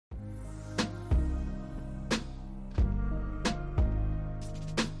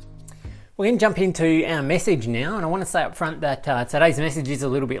We're going to jump into our message now, and I want to say up front that today's message is a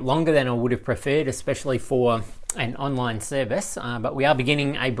little bit longer than I would have preferred, especially for an online service, but we are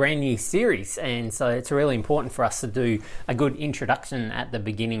beginning a brand new series, and so it's really important for us to do a good introduction at the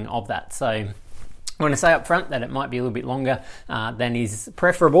beginning of that. So I want to say up front that it might be a little bit longer than is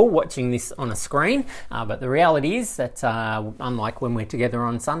preferable watching this on a screen, but the reality is that unlike when we're together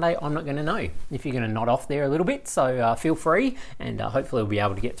on Sunday, I'm not going to know if you're going to nod off there a little bit, so feel free, and hopefully we'll be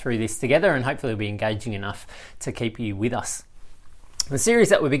able to get through this together, and hopefully it'll be engaging enough to keep you with us. The series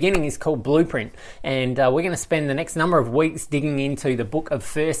that we're beginning is called Blueprint, and we're going to spend the next number of weeks digging into the book of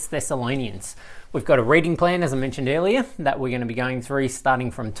 1 Thessalonians. We've got a reading plan, as I mentioned earlier, that we're going to be going through starting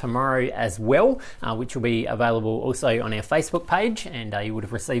from tomorrow as well, which will be available also on our Facebook page, and you would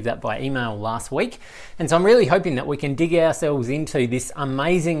have received that by email last week. And so I'm really hoping that we can dig ourselves into this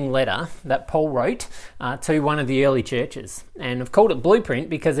amazing letter that Paul wrote to one of the early churches. And I've called it Blueprint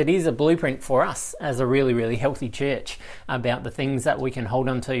because it is a blueprint for us as a really, really healthy church about the things that we can hold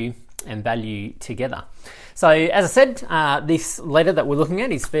on to and value together. So as I said, this letter that we're looking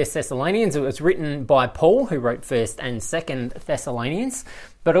at is 1 Thessalonians. It was written by Paul, who wrote 1st and 2nd Thessalonians,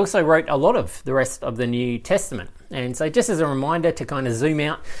 but also wrote a lot of the rest of the New Testament. And so just as a reminder to kind of zoom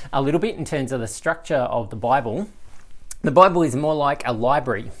out a little bit in terms of the structure of the Bible is more like a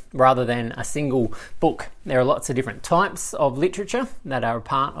library rather than a single book. There are lots of different types of literature that are a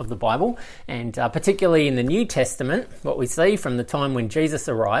part of the Bible, and particularly in the New Testament, what we see from the time when Jesus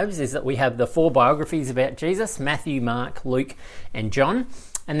arrives is that we have the 4 biographies about Jesus: Matthew, Mark, Luke, and John.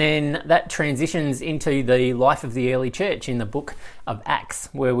 And then that transitions into the life of the early church in the book of Acts,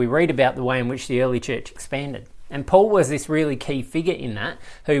 where we read about the way in which the early church expanded. And Paul was this really key figure in that,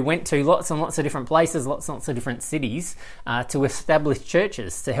 who went to lots and lots of different places, lots and lots of different cities to establish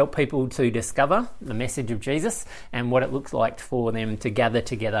churches, to help people to discover the message of Jesus and what it looks like for them to gather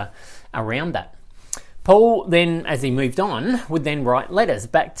together around that. Paul then, as he moved on, would then write letters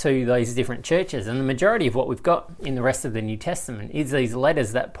back to those different churches, and the majority of what we've got in the rest of the New Testament is these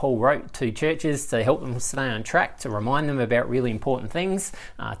letters that Paul wrote to churches to help them stay on track, to remind them about really important things,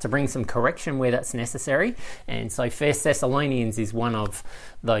 to bring some correction where that's necessary. And so 1 Thessalonians is one of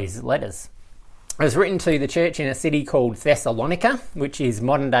those letters. It was written to the church in a city called Thessalonica, which is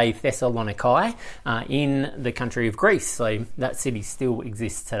modern-day Thessaloniki in the country of Greece, so that city still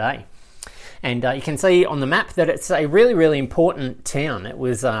exists today. And you can see on the map that it's a really, really important town. It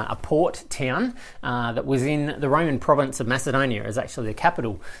was a port town that was in the Roman province of Macedonia. It was actually the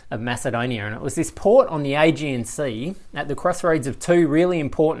capital of Macedonia. And it was this port on the Aegean Sea at the crossroads of 2 really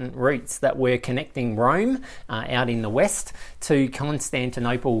important routes that were connecting Rome out in the west to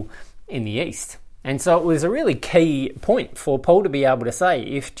Constantinople in the east. And so it was a really key point for Paul to be able to say,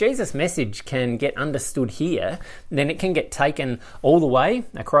 if Jesus' message can get understood here, then it can get taken all the way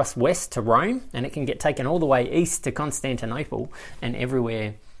across west to Rome, and it can get taken all the way east to Constantinople and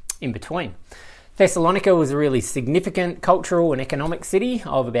everywhere in between. Thessalonica was a really significant cultural and economic city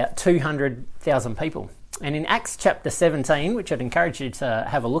of about 200,000 people. And in Acts chapter 17, which I'd encourage you to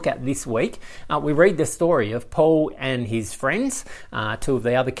have a look at this week, we read the story of Paul and his friends, 2 of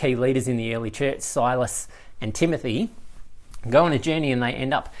the other key leaders in the early church, Silas and Timothy, go on a journey and they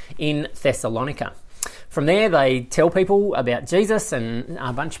end up in Thessalonica. From there, they tell people about Jesus, and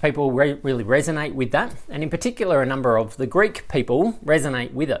a bunch of people really resonate with that. And in particular, a number of the Greek people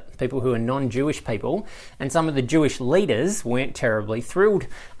resonate with it, people who are non-Jewish people. And some of the Jewish leaders weren't terribly thrilled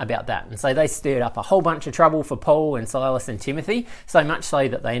about that. And so they stirred up a whole bunch of trouble for Paul and Silas and Timothy, so much so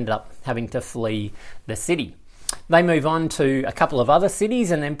that they ended up having to flee the city. They move on to a couple of other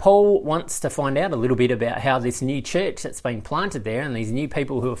cities, and then Paul wants to find out a little bit about how this new church that's been planted there and these new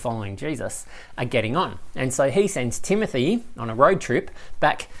people who are following Jesus are getting on. And so he sends Timothy on a road trip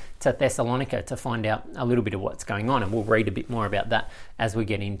back to Thessalonica to find out a little bit of what's going on, and we'll read a bit more about that as we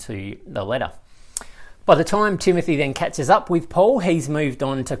get into the letter. By the time Timothy then catches up with Paul, he's moved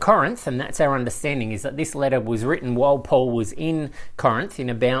on to Corinth, and that's our understanding, is that this letter was written while Paul was in Corinth in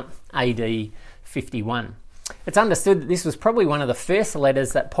about AD 51. It's understood that this was probably one of the first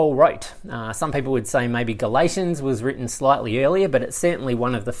letters that Paul wrote. Some people would say maybe Galatians was written slightly earlier, but it's certainly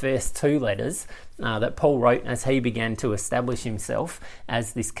one of the first 2 letters that Paul wrote as he began to establish himself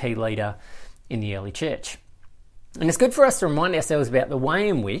as this key leader in the early church. And it's good for us to remind ourselves about the way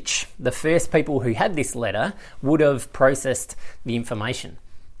in which the first people who had this letter would have processed the information.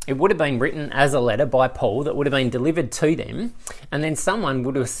 It would have been written as a letter by Paul that would have been delivered to them, and then someone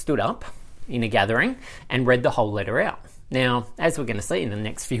would have stood up in a gathering and read the whole letter out. Now, as we're going to see in the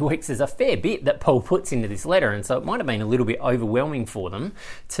next few weeks, there's a fair bit that Paul puts into this letter, and so it might have been a little bit overwhelming for them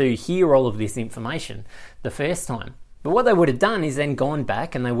to hear all of this information the first time. But what they would have done is then gone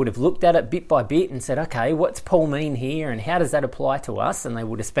back and they would have looked at it bit by bit and said, okay, what's Paul mean here and how does that apply to us? And they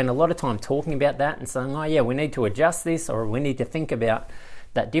would have spent a lot of time talking about that and saying, oh yeah, we need to adjust this, or we need to think about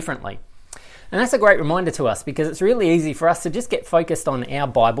that differently. And that's a great reminder to us, because it's really easy for us to just get focused on our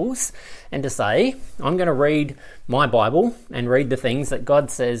Bibles and to say, I'm going to read my Bible and read the things that God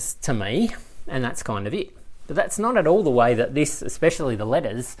says to me, and that's kind of it. But that's not at all the way that this, especially the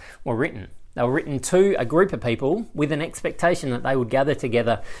letters, were written. They were written to a group of people with an expectation that they would gather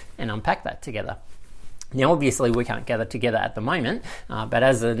together and unpack that together. Now, obviously, we can't gather together at the moment, but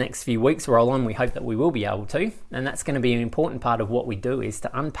as the next few weeks roll on, we hope that we will be able to. And that's going to be an important part of what we do, is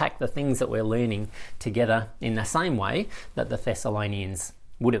to unpack the things that we're learning together in the same way that the Thessalonians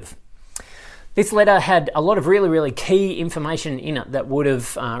would have. This letter had a lot of really, really key information in it that would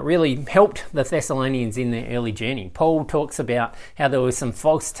have really helped the Thessalonians in their early journey. Paul talks about how there was some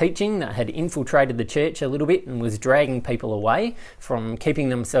false teaching that had infiltrated the church a little bit and was dragging people away from keeping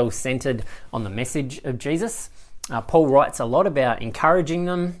themselves centered on the message of Jesus. Paul writes a lot about encouraging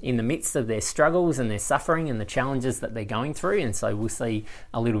them in the midst of their struggles and their suffering and the challenges that they're going through, and so we'll see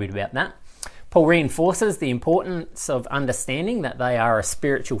a little bit about that. Paul reinforces the importance of understanding that they are a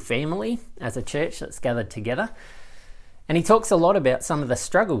spiritual family as a church that's gathered together. And he talks a lot about some of the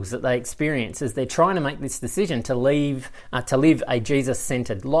struggles that they experience as they're trying to make this decision to live a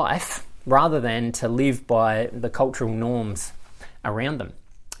Jesus-centered life rather than to live by the cultural norms around them.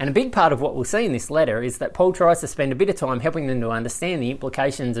 And a big part of what we'll see in this letter is that Paul tries to spend a bit of time helping them to understand the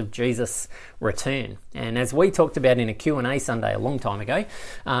implications of Jesus' return. And as we talked about in a Q&A Sunday a long time ago,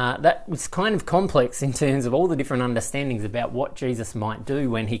 that was kind of complex in terms of all the different understandings about what Jesus might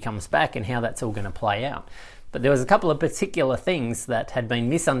do when he comes back and how that's all going to play out. But there was a couple of particular things that had been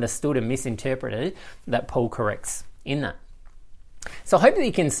misunderstood and misinterpreted that Paul corrects in that. So I hope that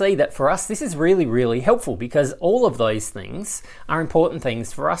you can see that for us this is really, really helpful, because all of those things are important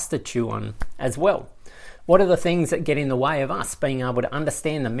things for us to chew on as well. What are the things that get in the way of us being able to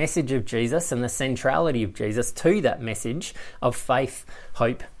understand the message of Jesus and the centrality of Jesus to that message of faith,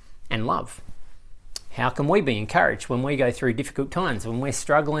 hope, and love? How can we be encouraged when we go through difficult times, when we're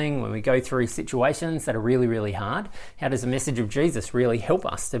struggling, when we go through situations that are really, really hard? How does the message of Jesus really help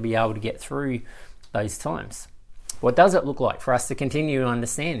us to be able to get through those times? What does it look like for us to continue to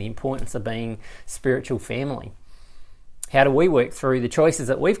understand the importance of being spiritual family? How do we work through the choices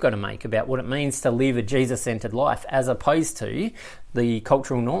that we've got to make about what it means to live a Jesus-centered life as opposed to the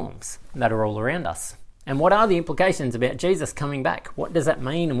cultural norms that are all around us? And what are the implications about Jesus coming back? What does that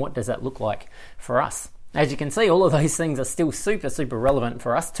mean and what does that look like for us? As you can see, all of those things are still super, super relevant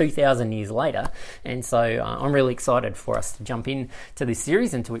for us 2,000 years later. And so I'm really excited for us to jump in to this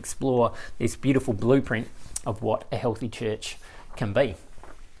series and to explore this beautiful blueprint of what a healthy church can be.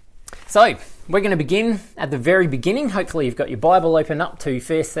 So we're going to begin at the very beginning. Hopefully you've got your Bible open up to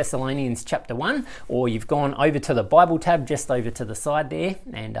 1 Thessalonians chapter 1, or you've gone over to the Bible tab just over to the side there,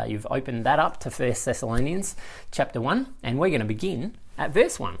 and you've opened that up to 1 Thessalonians chapter 1, and we're going to begin at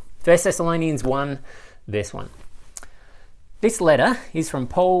verse 1. 1 Thessalonians 1, verse 1. This letter is from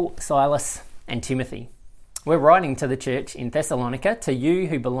Paul, Silas, and Timothy. We're writing to the church in Thessalonica, to you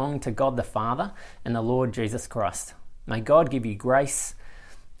who belong to God the Father and the Lord Jesus Christ. May God give you grace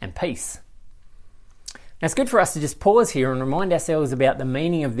and peace. Now it's good for us to just pause here and remind ourselves about the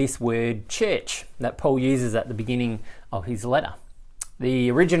meaning of this word church that Paul uses at the beginning of his letter.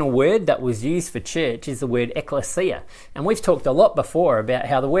 The original word that was used for church is the word ecclesia. And we've talked a lot before about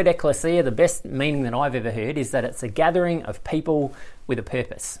how the word ecclesia, the best meaning that I've ever heard, is that it's a gathering of people with a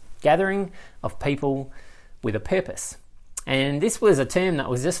purpose. Gathering of people with a purpose. And this was a term that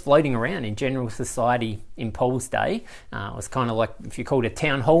was just floating around in general society in Paul's day. It was kind of like if you called a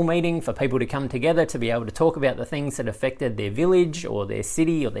town hall meeting for people to come together to be able to talk about the things that affected their village or their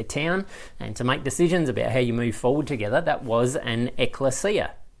city or their town and to make decisions about how you move forward together. That was an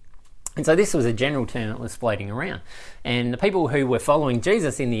ecclesia. And so this was a general term that was floating around. And the people who were following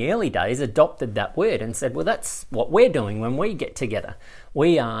Jesus in the early days adopted that word and said, well, that's what we're doing when we get together.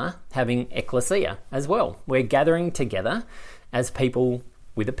 We are having ecclesia as well. We're gathering together as people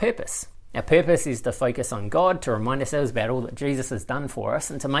with a purpose. Our purpose is to focus on God, to remind ourselves about all that Jesus has done for us,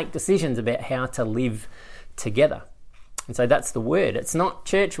 and to make decisions about how to live together. And so that's the word. It's not,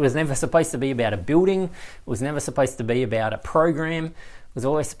 church was never supposed to be about a building. It was never supposed to be about a program. It was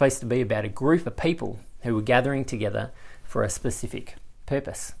always supposed to be about a group of people who were gathering together for a specific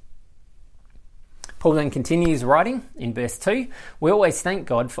purpose. Paul then continues writing in verse 2, we always thank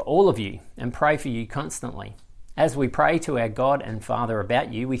God for all of you and pray for you constantly. As we pray to our God and Father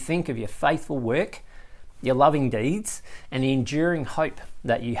about you, we think of your faithful work, your loving deeds, and the enduring hope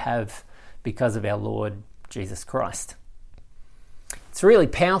that you have because of our Lord Jesus Christ. It's really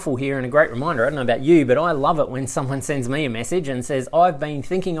powerful here and a great reminder. I don't know about you, but I love it when someone sends me a message and says, I've been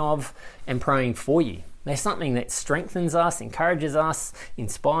thinking of and praying for you. There's something that strengthens us, encourages us,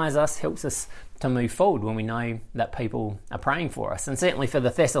 inspires us, helps us to move forward when we know that people are praying for us. And certainly for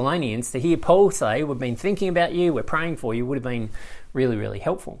the Thessalonians, to hear Paul say, we've been thinking about you, we're praying for you, would have been really, really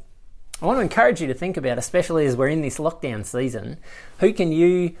helpful. I want to encourage you to think about, especially as we're in this lockdown season, who can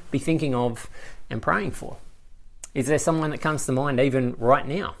you be thinking of and praying for? Is there someone that comes to mind even right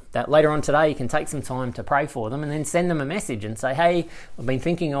now that later on today you can take some time to pray for them and then send them a message and say, hey, I've been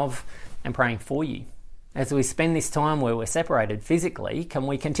thinking of and praying for you. As we spend this time where we're separated physically, can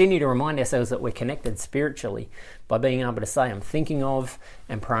we continue to remind ourselves that we're connected spiritually by being able to say, I'm thinking of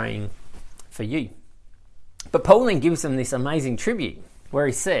and praying for you. But Paul then gives them this amazing tribute where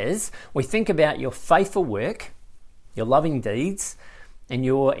he says, we think about your faithful work, your loving deeds, and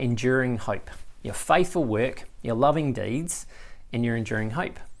your enduring hope. Your faithful work, your loving deeds, and your enduring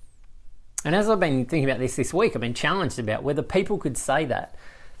hope. And as I've been thinking about this week, I've been challenged about whether people could say that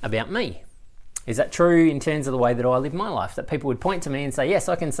about me. Is that true in terms of the way that I live my life? That people would point to me and say, yes,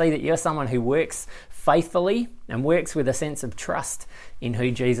 I can see that you're someone who works faithfully and works with a sense of trust in who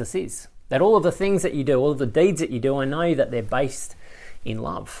Jesus is. That all of the things that you do, all of the deeds that you do, I know that they're based in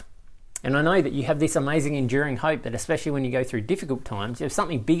love. And I know that you have this amazing enduring hope that especially when you go through difficult times, you have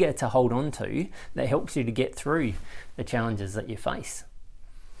something bigger to hold on to that helps you to get through the challenges that you face.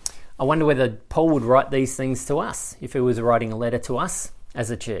 I wonder whether Paul would write these things to us if he was writing a letter to us as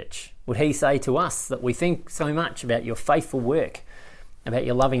a church. Would he say to us that we think so much about your faithful work, about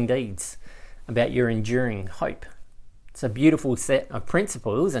your loving deeds, about your enduring hope? It's a beautiful set of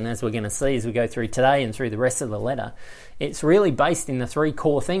principles, and as we're going to see as we go through today and through the rest of the letter, it's really based in the three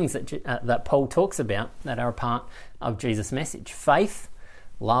core things that Paul talks about that are a part of Jesus' message: faith,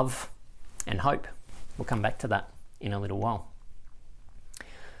 love, and hope. We'll come back to that in a little while.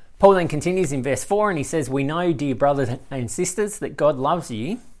 Paul then continues in verse 4 and he says, we know, dear brothers and sisters, that God loves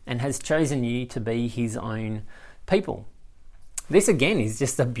you and has chosen you to be his own people. This again is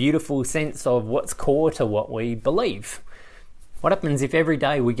just a beautiful sense of what's core to what we believe. What happens if every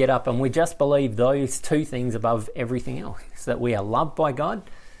day we get up and we just believe those two things above everything else? That we are loved by God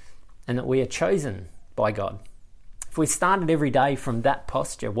and that we are chosen by God. If we started every day from that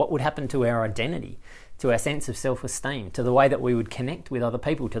posture, what would happen to our identity, to our sense of self-esteem, to the way that we would connect with other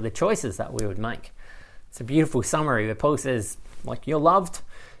people, to the choices that we would make? It's a beautiful summary where Paul says, like, you're loved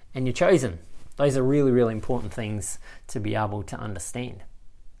and you're chosen. Those are really, really important things to be able to understand.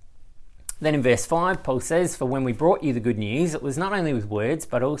 Then in verse 5, Paul says, for when we brought you the good news, it was not only with words,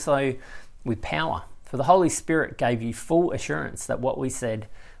 but also with power. For the Holy Spirit gave you full assurance that what we said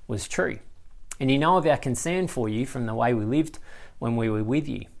was true. And you know of our concern for you from the way we lived when we were with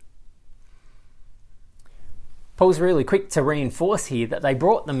you. Paul's really quick to reinforce here that they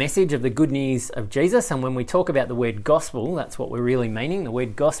brought the message of the good news of Jesus, and when we talk about the word gospel, that's what we're really meaning. The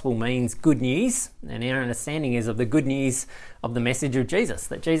word gospel means good news, and our understanding is of the good news of the message of Jesus,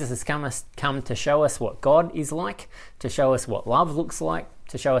 that Jesus has come to show us what God is like, to show us what love looks like,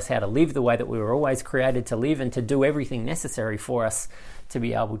 to show us how to live the way that we were always created to live, and to do everything necessary for us to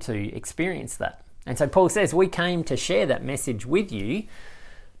be able to experience that. And so Paul says, we came to share that message with you,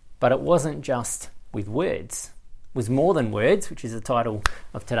 but it wasn't just with words. Was more than words, which is the title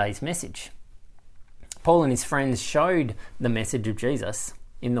of today's message. Paul and his friends showed the message of Jesus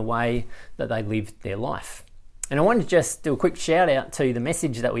in the way that they lived their life. And I wanted to just do a quick shout out to the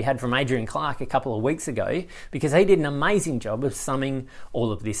message that we had from Adrian Clark a couple of weeks ago, because he did an amazing job of summing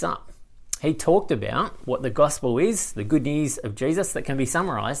all of this up. He talked about what the gospel is, the good news of Jesus that can be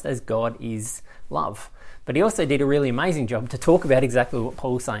summarized as God is love. But he also did a really amazing job to talk about exactly what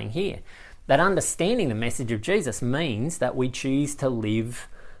Paul's saying here. That understanding the message of Jesus means that we choose to live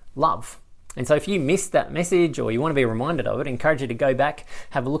love. And so if you missed that message or you want to be reminded of it, I encourage you to go back,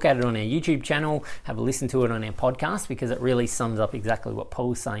 have a look at it on our YouTube channel, have a listen to it on our podcast, because it really sums up exactly what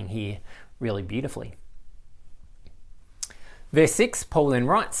Paul's saying here really beautifully. Verse 6, Paul then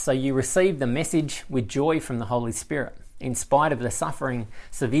writes, so you received the message with joy from the Holy Spirit, in spite of the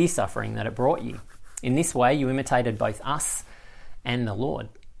severe suffering that it brought you. In this way, you imitated both us and the Lord.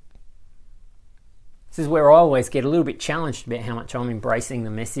 This is where I always get a little bit challenged about how much I'm embracing the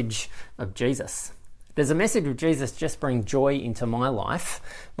message of Jesus. Does the message of Jesus just bring joy into my life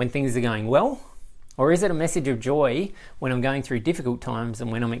when things are going well? Or is it a message of joy when I'm going through difficult times and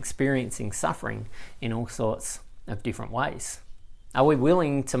when I'm experiencing suffering in all sorts of different ways? Are we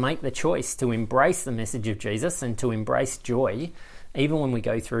willing to make the choice to embrace the message of Jesus and to embrace joy even when we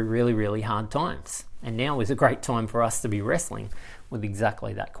go through really, really hard times? And now is a great time for us to be wrestling with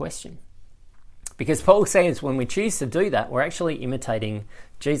exactly that question. Because Paul says when we choose to do that, we're actually imitating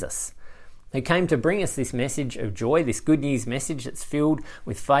Jesus, who came to bring us this message of joy, this good news message that's filled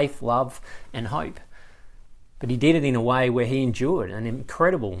with faith, love, and hope. But he did it in a way where he endured an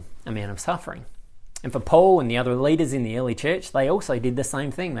incredible amount of suffering. And for Paul and the other leaders in the early church, they also did the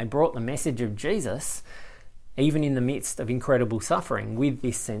same thing. They brought the message of Jesus, even in the midst of incredible suffering, with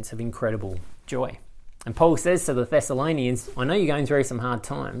this sense of incredible joy. And Paul says to the Thessalonians, I know you're going through some hard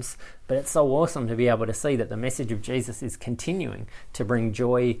times, but it's so awesome to be able to see that the message of Jesus is continuing to bring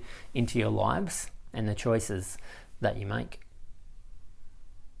joy into your lives and the choices that you make.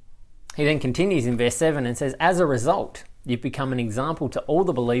 He then continues in verse 7 and says, as a result, you've become an example to all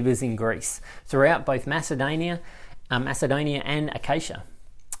the believers in Greece, throughout both Macedonia and Achaia.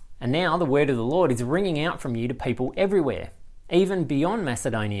 And now the word of the Lord is ringing out from you to people everywhere, even beyond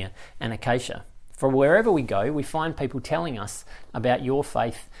Macedonia and Achaia. For wherever we go, we find people telling us about your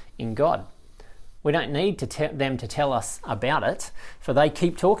faith in God. We don't need them to tell us about it, for they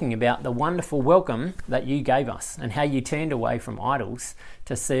keep talking about the wonderful welcome that you gave us and how you turned away from idols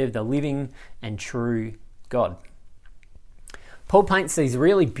to serve the living and true God. Paul paints these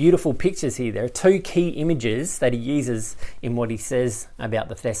really beautiful pictures here. There are two key images that he uses in what he says about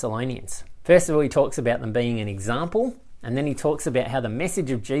the Thessalonians. First of all, he talks about them being an example, and then he talks about how the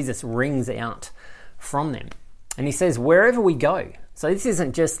message of Jesus rings out from them. And he says, wherever we go. So this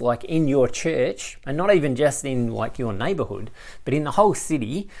isn't just like in your church, and not even just in like your neighborhood, but in the whole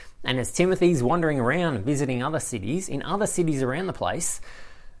city. And as Timothy's wandering around and visiting other cities, in other cities around the place,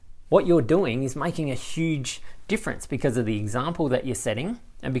 what you're doing is making a huge difference because of the example that you're setting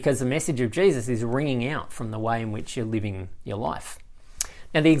and because the message of Jesus is ringing out from the way in which you're living your life.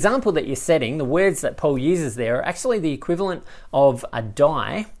 Now, the example that you're setting, the words that Paul uses there, are actually the equivalent of a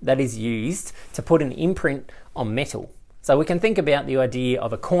die that is used to put an imprint on metal. So we can think about the idea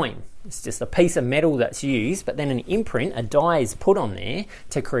of a coin. It's just a piece of metal that's used, but then an imprint, a die, is put on there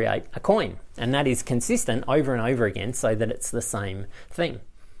to create a coin. And that is consistent over and over again so that it's the same thing.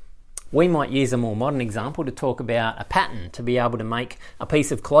 We might use a more modern example to talk about a pattern to be able to make a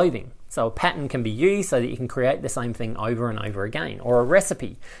piece of clothing. So a pattern can be used so that you can create the same thing over and over again, or a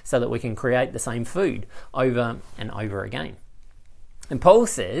recipe so that we can create the same food over and over again. And Paul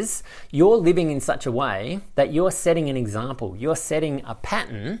says you're living in such a way that you're setting an example, you're setting a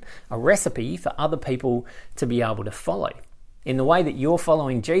pattern, a recipe for other people to be able to follow. In the way that you're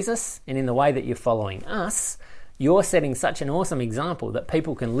following Jesus and in the way that you're following us, you're setting such an awesome example that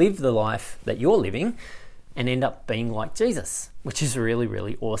people can live the life that you're living and end up being like Jesus, which is really,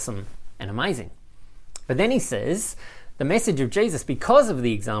 really awesome and amazing. But then he says, the message of Jesus, because of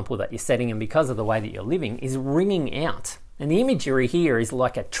the example that you're setting and because of the way that you're living, is ringing out. And the imagery here is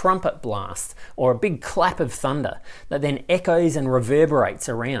like a trumpet blast or a big clap of thunder that then echoes and reverberates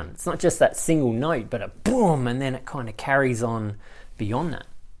around. It's not just that single note, but a boom, and then it kind of carries on beyond that.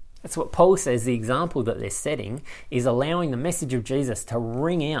 That's what Paul says the example that they're setting is allowing the message of Jesus to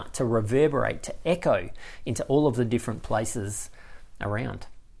ring out, to reverberate, to echo into all of the different places around.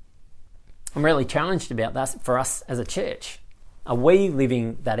 I'm really challenged about that for us as a church. Are we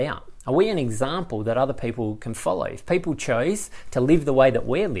living that out? Are we an example that other people can follow? If people chose to live the way that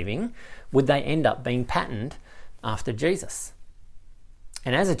we're living, would they end up being patterned after Jesus?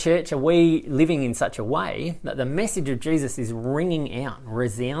 And as a church, are we living in such a way that the message of Jesus is ringing out,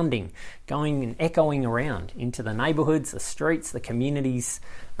 resounding, going and echoing around into the neighborhoods, the streets, the communities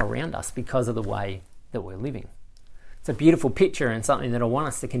around us because of the way that we're living? It's a beautiful picture and something that I want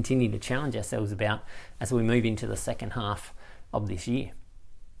us to continue to challenge ourselves about as we move into the second half of this year.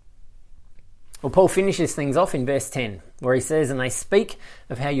 Well, Paul finishes things off in verse 10, where he says, and they speak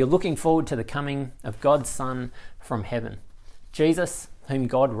of how you're looking forward to the coming of God's Son from heaven, Jesus, whom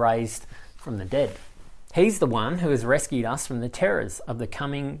God raised from the dead. He's the one who has rescued us from the terrors of the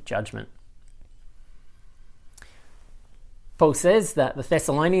coming judgment. Paul says that the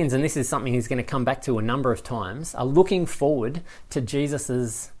Thessalonians, and this is something he's going to come back to a number of times, are looking forward to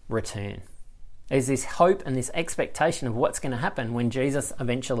Jesus' return. There's this hope and this expectation of what's going to happen when Jesus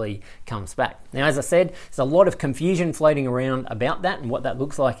eventually comes back. Now, as I said, there's a lot of confusion floating around about that and what that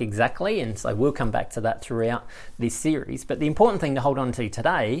looks like exactly, and so we'll come back to that throughout this series. But the important thing to hold on to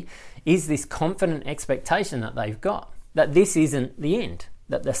today is this confident expectation that they've got, that this isn't the end,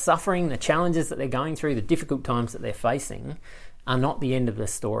 that the suffering, the challenges that they're going through, the difficult times that they're facing are not the end of the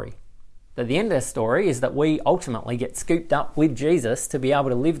story. That the end of the story is that we ultimately get scooped up with Jesus to be able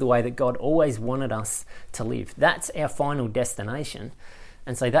to live the way that God always wanted us to live. That's our final destination.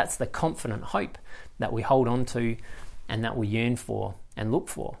 And so that's the confident hope that we hold on to and that we yearn for and look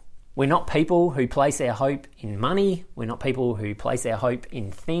for. We're not people who place our hope in money. We're not people who place our hope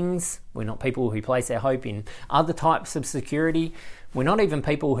in things. We're not people who place our hope in other types of security. We're not even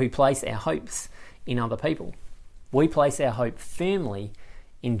people who place our hopes in other people. We place our hope firmly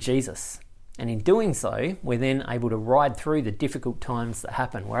in Jesus. And in doing so, we're then able to ride through the difficult times that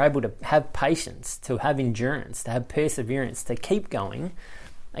happen. We're able to have patience, to have endurance, to have perseverance, to keep going,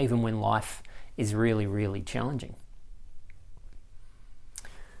 even when life is really, really challenging.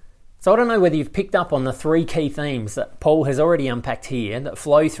 So I don't know whether you've picked up on the three key themes that Paul has already unpacked here that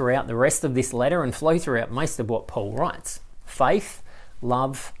flow throughout the rest of this letter and flow throughout most of what Paul writes. Faith,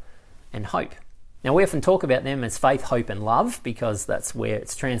 love, and hope. Now, we often talk about them as faith, hope, and love because that's where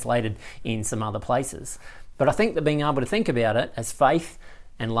it's translated in some other places. But I think that being able to think about it as faith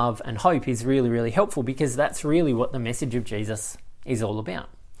and love and hope is really, really helpful because that's really what the message of Jesus is all about.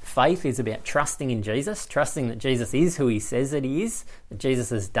 Faith is about trusting in Jesus, trusting that Jesus is who he says that he is, that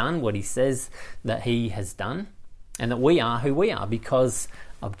Jesus has done what he says that he has done, and that we are who we are because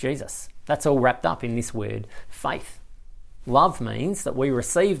of Jesus. That's all wrapped up in this word, faith. Love means that we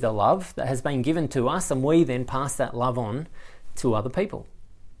receive the love that has been given to us and we then pass that love on to other people.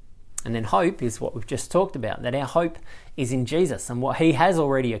 And then hope is what we've just talked about, that our hope is in Jesus and what he has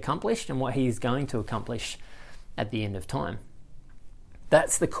already accomplished and what he is going to accomplish at the end of time.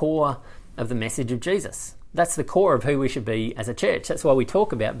 That's the core of the message of Jesus. That's the core of who we should be as a church. That's why we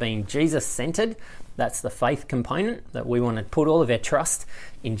talk about being Jesus-centered. That's the faith component, that we want to put all of our trust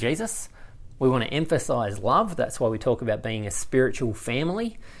in Jesus. We want to emphasize love. That's why we talk about being a spiritual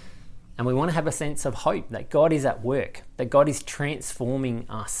family. And we want to have a sense of hope that God is at work, that God is transforming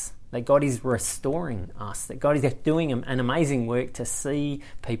us, that God is restoring us, that God is doing an amazing work to see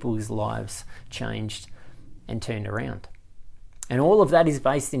people's lives changed and turned around. And all of that is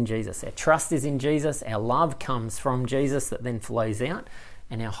based in Jesus. Our trust is in Jesus. Our love comes from Jesus that then flows out.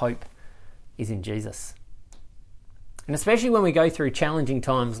 And our hope is in Jesus. And especially when we go through challenging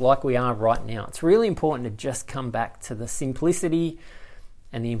times like we are right now, it's really important to just come back to the simplicity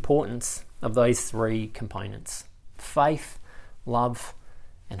and the importance of those three components: faith, love,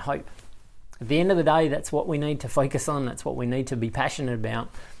 and hope. At the end of the day, that's what we need to focus on. That's what we need to be passionate about.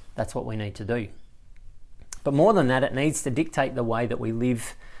 That's what we need to do. But more than that, it needs to dictate the way that we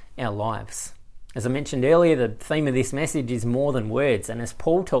live our lives. As I mentioned earlier, the theme of this message is more than words. And as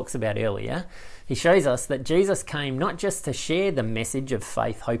Paul talks about earlier, he shows us that Jesus came not just to share the message of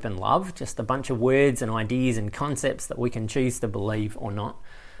faith, hope, and love, just a bunch of words and ideas and concepts that we can choose to believe or not,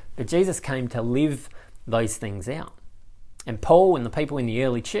 but Jesus came to live those things out. And Paul and the people in the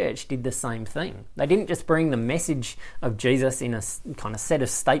early church did the same thing. They didn't just bring the message of Jesus in a kind of set of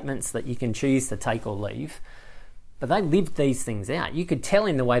statements that you can choose to take or leave, but they lived these things out. You could tell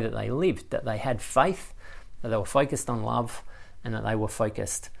in the way that they lived that they had faith, that they were focused on love, and that they were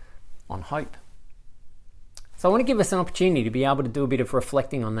focused on hope. So I want to give us an opportunity to be able to do a bit of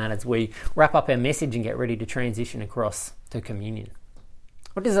reflecting on that as we wrap up our message and get ready to transition across to communion.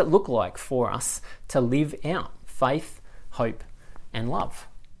 What does it look like for us to live out faith, hope, and love?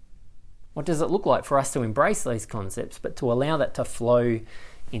 What does it look like for us to embrace these concepts, but to allow that to flow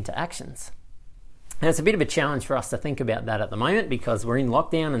into actions? Now, it's a bit of a challenge for us to think about that at the moment because we're in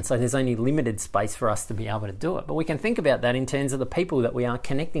lockdown and so there's only limited space for us to be able to do it. But we can think about that in terms of the people that we are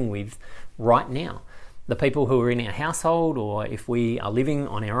connecting with right now. The people who are in our household, or if we are living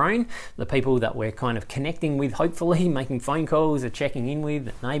on our own, the people that we're kind of connecting with, hopefully, making phone calls or checking in with,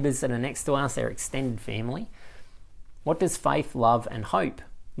 the neighbours that are next to us, our extended family. What does faith, love, and hope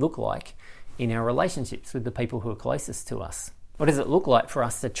look like in our relationships with the people who are closest to us? What does it look like for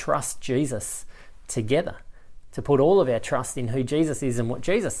us to trust Jesus together, to put all of our trust in who Jesus is and what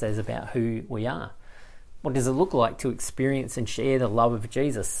Jesus says about who we are? What does it look like to experience and share the love of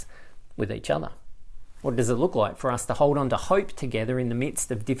Jesus with each other? What does it look like for us to hold on to hope together in the midst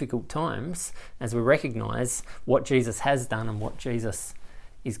of difficult times as we recognise what Jesus has done and what Jesus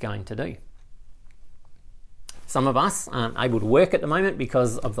is going to do? Some of us aren't able to work at the moment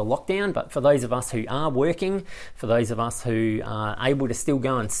because of the lockdown, but for those of us who are working, for those of us who are able to still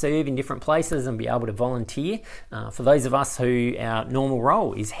go and serve in different places and be able to volunteer, for those of us who our normal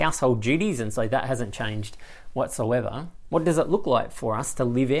role is household duties and so that hasn't changed whatsoever, what does it look like for us to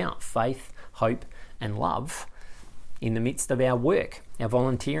live out faith, hope, and love in the midst of our work, our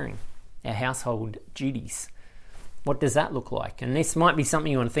volunteering, our household duties? What does that look like? And this might be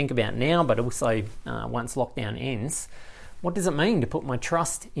something you want to think about now, but also once lockdown ends. What does it mean to put my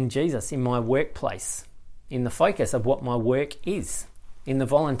trust in Jesus in my workplace, in the focus of what my work is, in the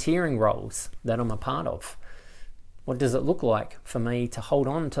volunteering roles that I'm a part of? What does it look like for me to hold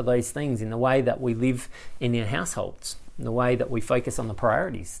on to those things in the way that we live in our households, and the way that we focus on the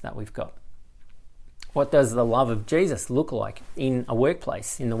priorities that we've got? What does the love of Jesus look like in a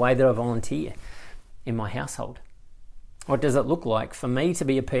workplace, in the way that I volunteer, in my household? What does it look like for me to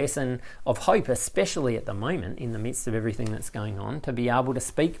be a person of hope, especially at the moment, in the midst of everything that's going on, to be able to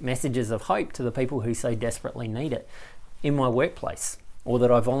speak messages of hope to the people who so desperately need it in my workplace, or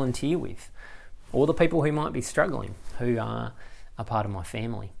that I volunteer with, or the people who might be struggling, who are a part of my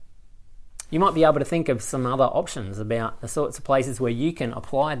family? You might be able to think of some other options about the sorts of places where you can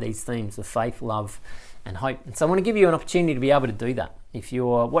apply these themes of faith, love, and hope. And so I want to give you an opportunity to be able to do that. If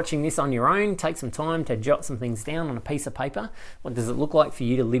you're watching this on your own, take some time to jot some things down on a piece of paper. What does it look like for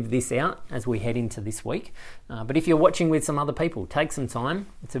you to live this out as we head into this week? But if you're watching with some other people, take some time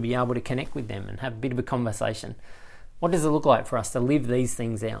to be able to connect with them and have a bit of a conversation. What does it look like for us to live these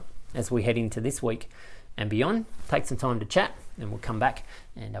things out as we head into this week and beyond? Take some time to chat, and we'll come back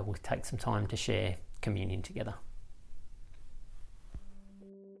and we'll take some time to share communion together.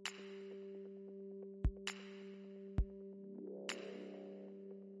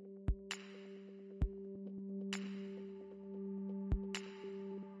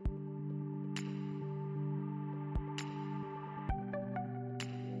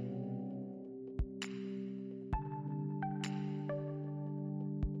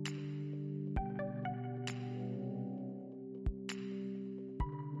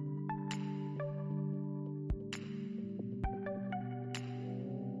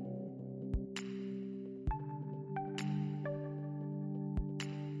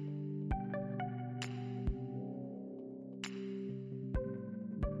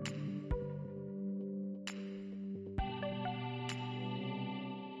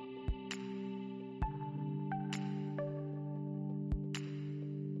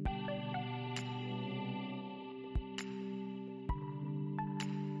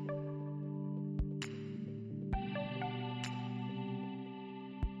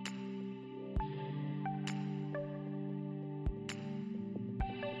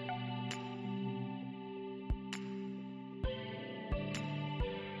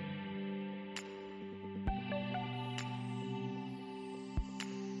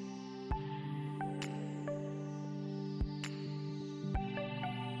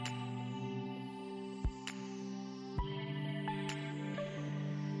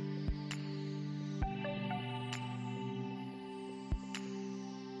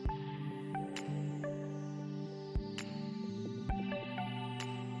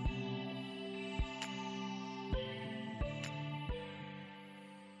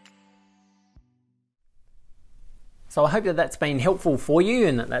 So I hope that that's been helpful for you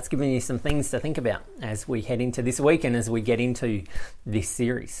and that that's given you some things to think about as we head into this week and as we get into this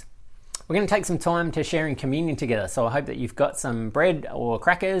series. We're going to take some time to share in communion together. So I hope that you've got some bread or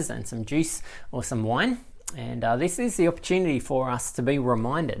crackers and some juice or some wine. And this is the opportunity for us to be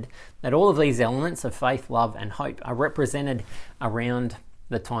reminded that all of these elements of faith, love, and hope are represented around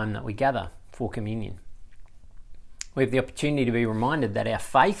the time that we gather for communion. We have the opportunity to be reminded that our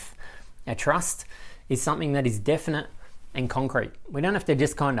faith, our trust, is something that is definite and concrete. We don't have to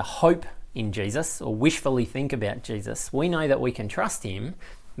just kind of hope in Jesus or wishfully think about Jesus. We know that we can trust him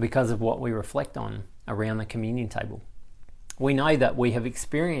because of what we reflect on around the communion table. We know that we have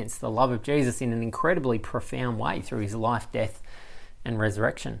experienced the love of Jesus in an incredibly profound way through his life, death, and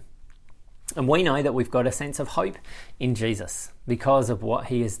resurrection. And we know that we've got a sense of hope in Jesus because of what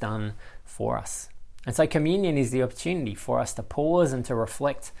he has done for us. And so communion is the opportunity for us to pause and to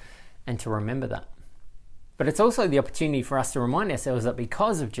reflect and to remember that. But it's also the opportunity for us to remind ourselves that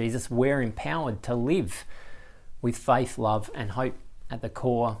because of Jesus, we're empowered to live with faith, love, and hope at the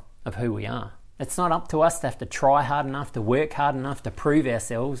core of who we are. It's not up to us to have to try hard enough, to work hard enough, to prove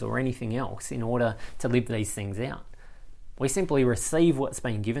ourselves or anything else in order to live these things out. We simply receive what's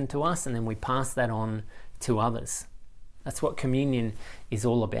been given to us and then we pass that on to others. That's what communion is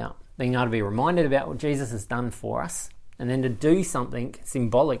all about. Being able to be reminded about what Jesus has done for us, and then to do something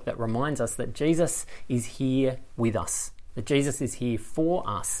symbolic that reminds us that Jesus is here with us, that Jesus is here for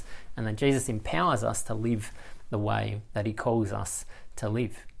us, and that Jesus empowers us to live the way that he calls us to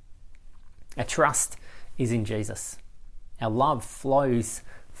live. Our trust is in Jesus. Our love flows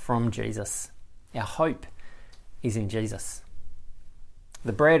from Jesus. Our hope is in Jesus.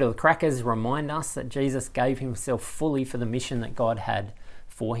 The bread or the crackers remind us that Jesus gave himself fully for the mission that God had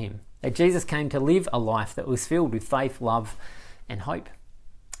for him. That Jesus came to live a life that was filled with faith, love, and hope.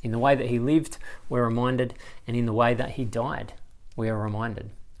 In the way that he lived, we're reminded, and in the way that he died, we are reminded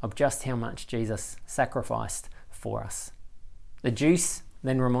of just how much Jesus sacrificed for us. The juice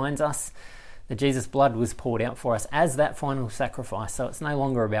then reminds us that Jesus' blood was poured out for us as that final sacrifice. So it's no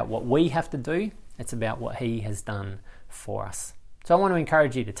longer about what we have to do, it's about what he has done for us. So I want to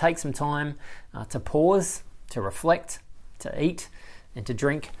encourage you to take some time to pause, to reflect, to eat, and to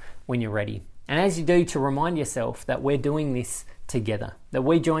drink when you're ready. And as you do, to remind yourself that we're doing this together, that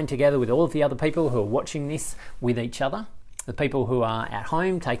we join together with all of the other people who are watching this with each other, the people who are at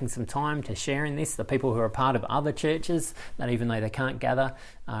home taking some time to share in this, the people who are part of other churches that even though they can't gather,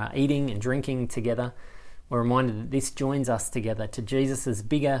 are eating and drinking together. We're reminded that this joins us together to Jesus'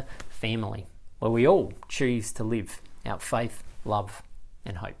 bigger family, where we all choose to live out faith, love,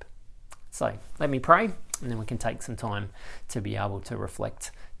 and hope. So let me pray, and then we can take some time to be able to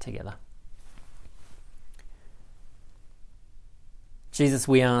reflect together. Jesus,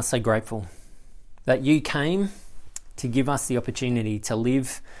 we are so grateful that you came to give us the opportunity to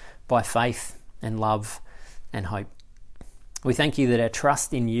live by faith and love and hope. We thank you that our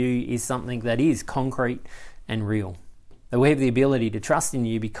trust in you is something that is concrete and real, that we have the ability to trust in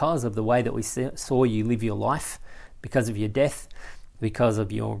you because of the way that we saw you live your life, because of your death, because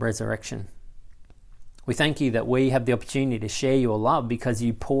of your resurrection. We thank you that we have the opportunity to share your love because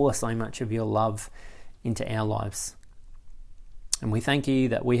you pour so much of your love into our lives. And we thank you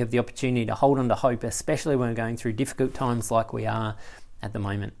that we have the opportunity to hold on to hope, especially when we're going through difficult times like we are at the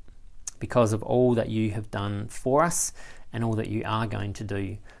moment, because of all that you have done for us and all that you are going to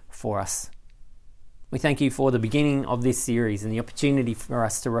do for us. We thank you for the beginning of this series and the opportunity for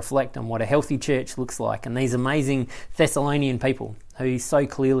us to reflect on what a healthy church looks like, and these amazing Thessalonian people who so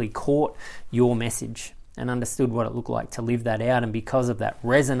clearly caught your message and understood what it looked like to live that out, and because of that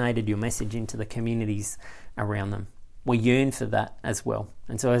resonated your message into the communities around them. We yearn for that as well.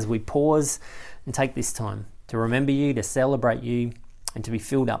 And so as we pause and take this time to remember you, to celebrate you, and to be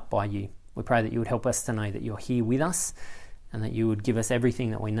filled up by you, we pray that you would help us to know that you're here with us and that you would give us everything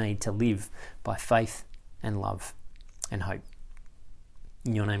that we need to live by faith and love and hope.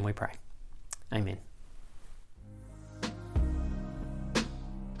 In your name we pray. Amen.